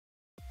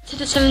To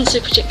the 7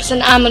 Super Chicks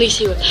and I'm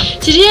Alisya.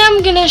 Today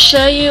I'm going to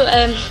show you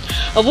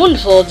a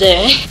wonderful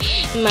day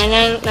in my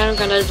nan and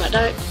granddad's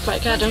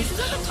back garden,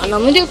 and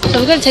I'm going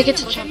to take it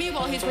to look at me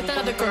while he's with that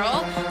other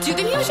girl. Do you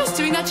think he was just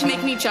doing that to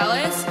make me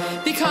jealous?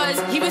 Because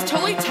he was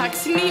totally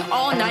texting me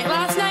all night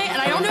last night, and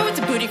I don't know if it's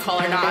a booty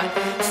call or not.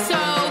 So,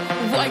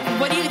 like,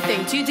 what do you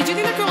think? Did you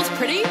think that girl was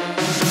pretty?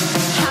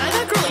 How did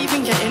that girl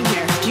even get in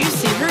here? Do you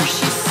see her?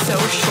 She's so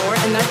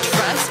short, and that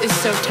dress is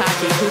so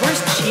tacky. Who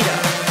wears cheetah?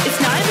 It's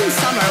not even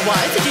summer. Why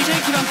does the DJ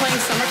keep on playing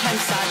Summertime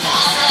Sadness?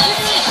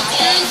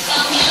 Can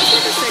you go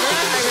smoke a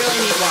cigarette? I really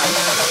need one.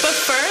 But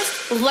first,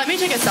 let me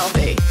take a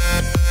selfie.